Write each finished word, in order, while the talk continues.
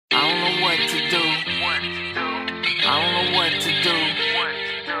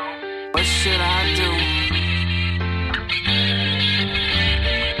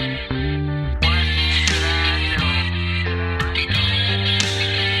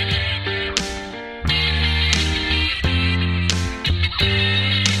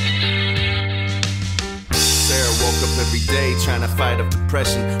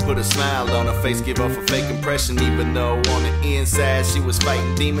depression. Put a smile on her face, give off a fake impression. Even though on the inside she was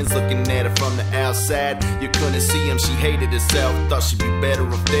fighting demons. Looking at her from the outside, you couldn't see him. She hated herself, thought she'd be better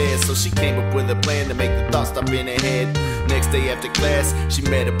off dead. So she came up with a plan to make the thoughts stop in her head. Next day after class, she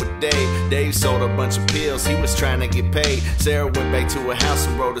met up with Dave. Dave sold a bunch of pills, he was trying to get paid. Sarah went back to her house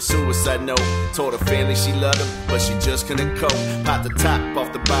and wrote a suicide note. Told her family she loved him, but she just couldn't cope. Popped the top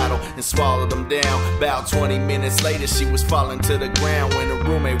off the bottle and swallowed them down. About 20 minutes later, she was falling to the ground. When her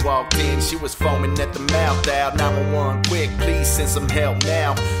roommate walked in, she was foaming at the mouth. Dialed 911, quick, please send some help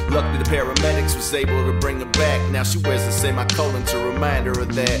now. Luckily the paramedics was able to bring her back. Now she wears a semicolon to remind her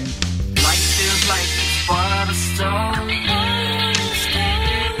of that. Life feels like it's but a stone.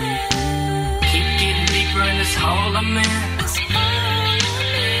 Keep getting deeper in this hole I'm in.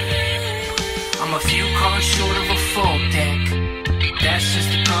 I'm a few cards short of a full deck. That's just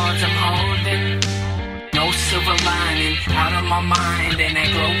the cards I'm holding. No silver lining, out of my mind. And that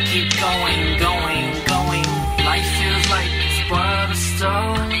glow keep going, going, going. Life feels like it's but a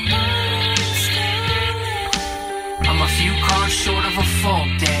stone. I'm a few cards short of a full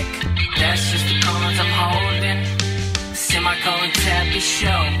deck. That's just the cards I'm holding. Semicolon tab is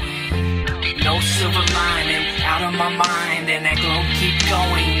showing. No silver lining, out of my mind. And that glow keep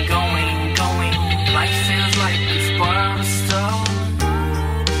going, going, going. Life feels like it's but a stone.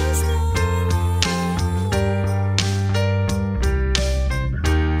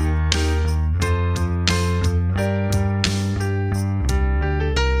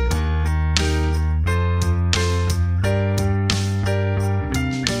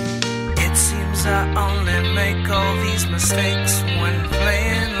 I only make all these mistakes when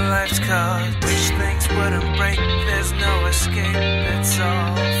playing life's cards. Wish things wouldn't break, there's no escape, it's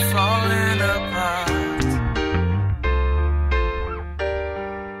all falling apart.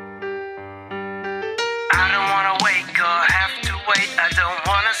 I don't wanna wake or have to wait, I don't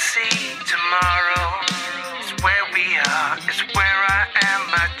wanna see tomorrow. It's where we are, it's where I am,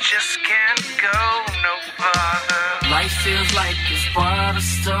 I just can't go no farther. Life feels like it's but a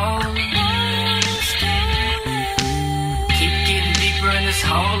stone. In this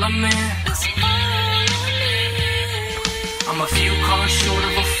hole I'm in, I'm a few cards short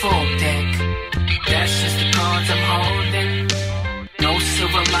of a full deck. That's just the cards I'm holding. No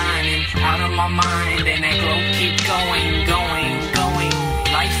silver lining, out of my mind. And that glow keep going, going, going.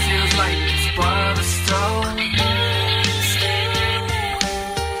 Life feels like it's but a stone.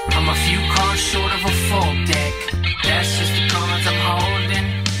 I'm a few cards short of a full deck. That's just the cards I'm holding.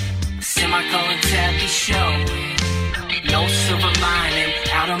 Semicolon tab to show.